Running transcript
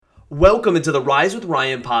Welcome into the Rise with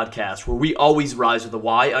Ryan podcast, where we always rise with a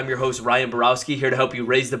Y. I'm your host, Ryan Borowski, here to help you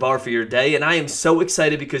raise the bar for your day. And I am so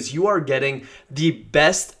excited because you are getting the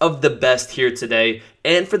best of the best here today.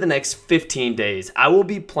 And for the next 15 days, I will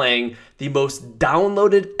be playing the most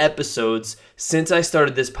downloaded episodes since I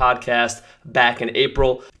started this podcast back in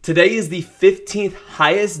April. Today is the 15th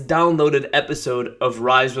highest downloaded episode of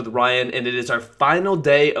Rise with Ryan, and it is our final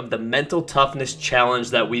day of the Mental Toughness Challenge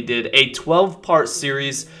that we did, a 12-part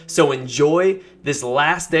series. So enjoy this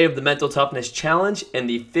last day of the Mental Toughness Challenge and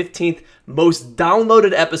the 15th most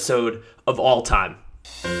downloaded episode of all time.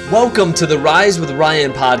 Welcome to the Rise with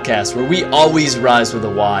Ryan podcast, where we always rise with a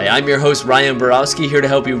Y. I'm your host, Ryan Borowski, here to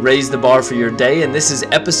help you raise the bar for your day, and this is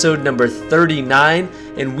episode number 39,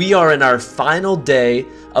 and we are in our final day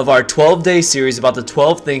of our 12-day series about the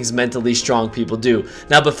 12 things mentally strong people do.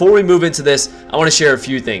 Now, before we move into this, I want to share a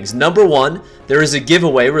few things. Number one, there is a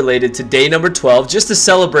giveaway related to day number 12, just to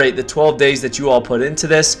celebrate the 12 days that you all put into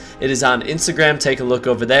this. It is on Instagram. Take a look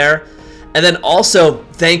over there. And then also,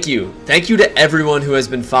 thank you. Thank you to everyone who has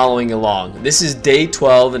been following along. This is day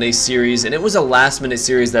 12 in a series, and it was a last-minute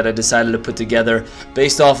series that I decided to put together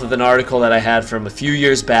based off of an article that I had from a few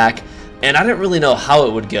years back, and I didn't really know how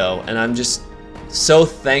it would go, and I'm just so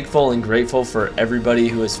thankful and grateful for everybody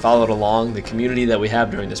who has followed along, the community that we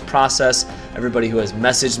have during this process, everybody who has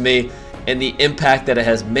messaged me, and the impact that it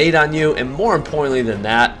has made on you, and more importantly than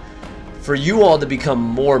that, for you all to become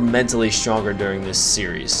more mentally stronger during this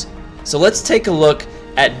series. So let's take a look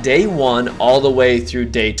at day 1 all the way through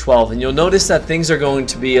day 12, and you'll notice that things are going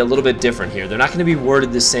to be a little bit different here. They're not going to be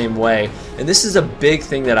worded the same way, and this is a big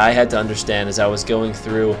thing that I had to understand as I was going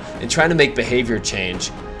through and trying to make behavior change.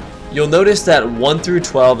 You'll notice that 1 through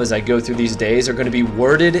 12 as I go through these days are going to be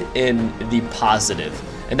worded in the positive,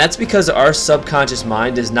 and that's because our subconscious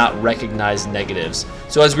mind does not recognize negatives.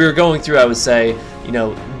 So as we were going through, I would say,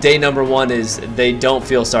 day number 1 is they don't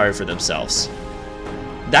feel sorry for themselves.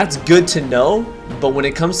 That's good to know, but when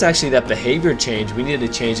it comes to actually that behavior change, we need to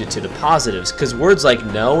change it to the positives, because words like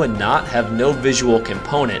no and not have no visual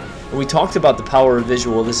component. And we talked about the power of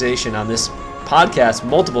visualization on this podcast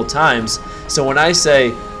multiple times. So when I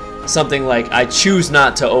say something like, I choose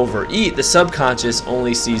not to overeat, the subconscious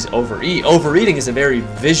only sees overeat. Overeating is a very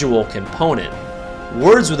visual component.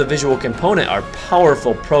 Words with a visual component are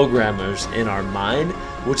powerful programmers in our mind,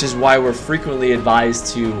 which is why we're frequently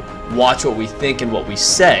advised to watch what we think and what we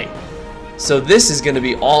say. So this is going to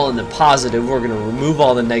be all in the positive. We're going to remove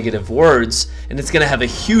all the negative words, and it's going to have a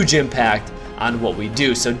huge impact on what we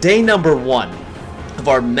do. So day number 1 of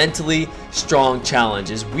our mentally strong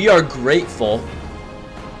challenge is we are grateful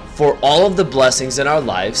for all of the blessings in our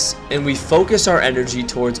lives, and we focus our energy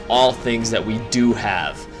towards all things that we do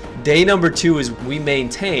have. Day number 2 is we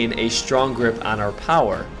maintain a strong grip on our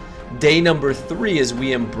power. Day number 3 is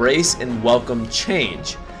we embrace and welcome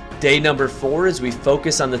change. Day number 4 is we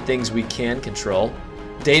focus on the things we can control.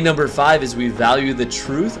 Day number 5 is we value the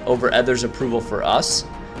truth over others' approval for us.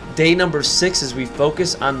 Day number 6 is we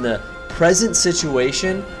focus on the present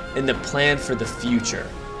situation and the plan for the future.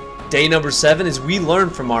 Day number 7 is we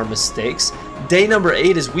learn from our mistakes. Day number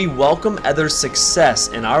 8 is we welcome others' success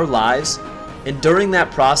in our lives, and during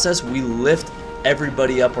that process, we lift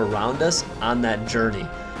everybody up around us on that journey.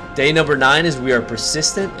 Day number 9 is we are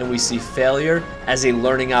persistent and we see failure as a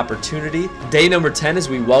learning opportunity. Day number 10 is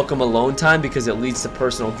we welcome alone time because it leads to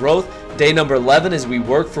personal growth. Day number 11 is we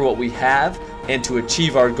work for what we have and to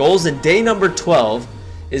achieve our goals. And day number 12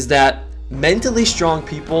 is that mentally strong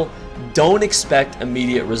people don't expect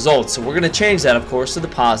immediate results. So we're going to change that, of course, to the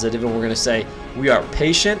positive, and we're going to say we are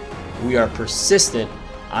patient, we are persistent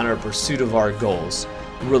on our pursuit of our goals.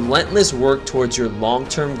 Relentless work towards your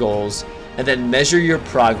long-term goals, and then measure your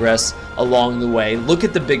progress along the way. Look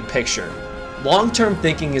at the big picture. Long-term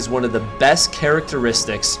thinking is one of the best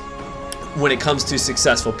characteristics when it comes to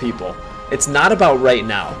successful people. It's not about right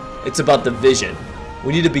now. It's about the vision.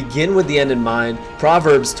 We need to begin with the end in mind.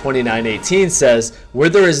 Proverbs 29:18 says, where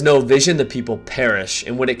there is no vision, the people perish.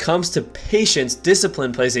 And when it comes to patience,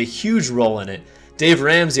 discipline plays a huge role in it. Dave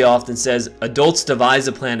Ramsey often says, adults devise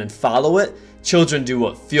a plan and follow it. Children do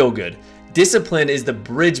what feel good. Discipline is the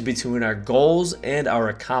bridge between our goals and our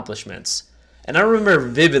accomplishments. And I remember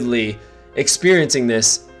vividly experiencing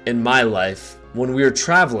this in my life when we were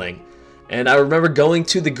traveling. And I remember going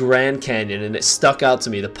to the Grand Canyon, and it stuck out to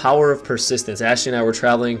me, the power of persistence. Ashley and I were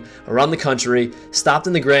traveling around the country, stopped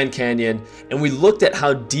in the Grand Canyon, and we looked at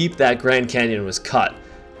how deep that Grand Canyon was cut.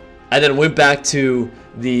 I then went back to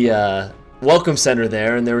the Welcome Center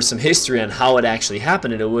there, and there was some history on how it actually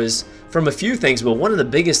happened, and it was from a few things, but one of the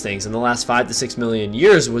biggest things in the last 5 to 6 million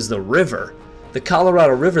years was the river. The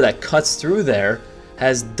Colorado River that cuts through there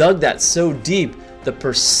has dug that so deep, the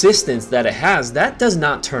persistence that it has, that does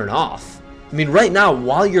not turn off. I mean, right now,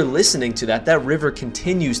 while you're listening to that, that river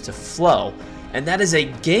continues to flow. And that is a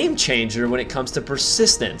game changer when it comes to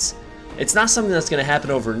persistence. It's not something that's going to happen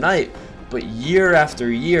overnight, but year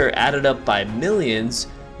after year, added up by millions,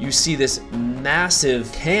 you see this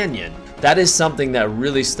massive canyon. That is something that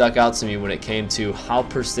really stuck out to me when it came to how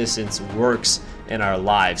persistence works in our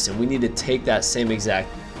lives. And we need to take that same exact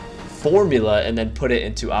formula and then put it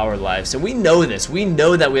into our lives. And we know this. We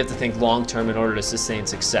know that we have to think long term in order to sustain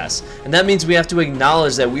success. And that means we have to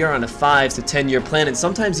acknowledge that we are on a 5 to 10 year plan, and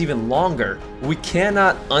sometimes even longer. We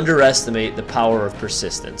cannot underestimate the power of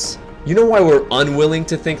persistence. You know why we're unwilling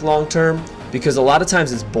to think long term? Because a lot of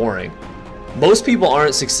times it's boring. Most people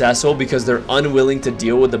aren't successful because they're unwilling to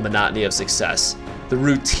deal with the monotony of success. The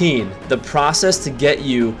routine, the process to get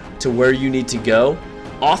you to where you need to go,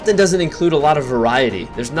 often doesn't include a lot of variety.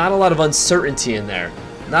 There's not a lot of uncertainty in there,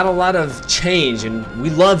 not a lot of change, and we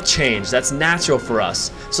love change. That's natural for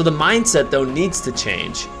us. So the mindset, though, needs to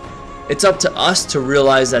change. It's up to us to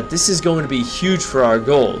realize that this is going to be huge for our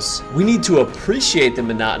goals. We need to appreciate the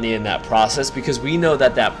monotony in that process because we know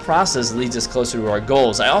that that process leads us closer to our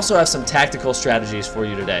goals. I also have some tactical strategies for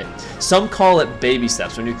you today. Some call it baby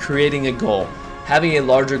steps when you're creating a goal, having a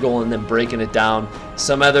larger goal and then breaking it down.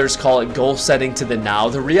 Some others call it goal setting to the now.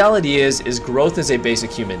 The reality is growth is a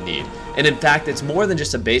basic human need. And in fact, it's more than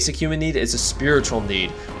just a basic human need, it's a spiritual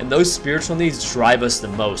need. And those spiritual needs drive us the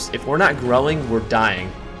most. If we're not growing, we're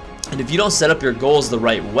dying. And if you don't set up your goals the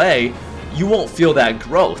right way, you won't feel that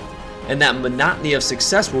growth. And that monotony of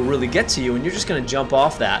success will really get to you, and you're just going to jump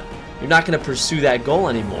off that. You're not going to pursue that goal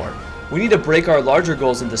anymore. We need to break our larger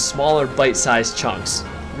goals into smaller bite-sized chunks.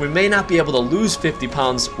 We may not be able to lose 50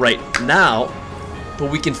 pounds right now, but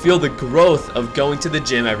we can feel the growth of going to the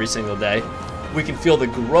gym every single day. We can feel the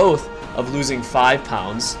growth of losing 5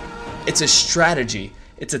 pounds. It's a strategy.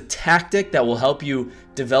 It's a tactic that will help you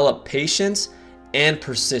develop patience and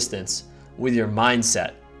persistence with your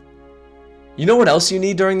mindset. You know what else you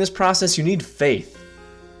need during this process? You need faith.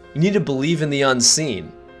 You need to believe in the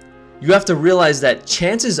unseen. You have to realize that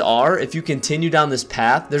chances are, if you continue down this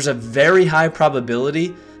path, there's a very high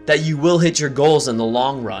probability that you will hit your goals in the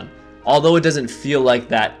long run, although it doesn't feel like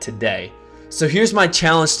that today. So here's my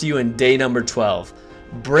challenge to you in day number 12.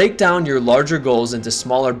 Break down your larger goals into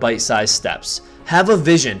smaller bite-sized steps. Have a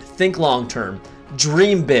vision. Think long term.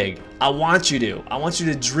 Dream big. I want you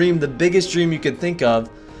to dream the biggest dream you could think of,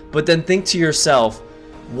 but then think to yourself,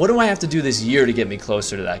 what do I have to do this year to get me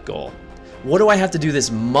closer to that goal? What do I have to do this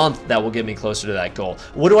month that will get me closer to that goal?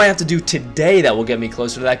 What do I have to do today that will get me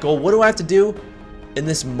closer to that goal? What do I have to do in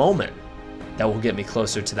this moment that will get me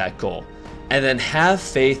closer to that goal? And then have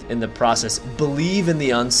faith in the process. Believe in the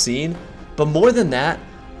unseen, but more than that,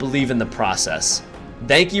 believe in the process.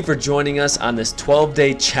 Thank you for joining us on this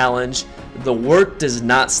 12-day challenge. The work does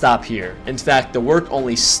not stop here. In fact, the work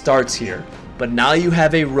only starts here. But now you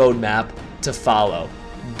have a roadmap to follow.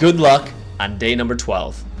 Good luck on day number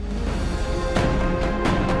 12.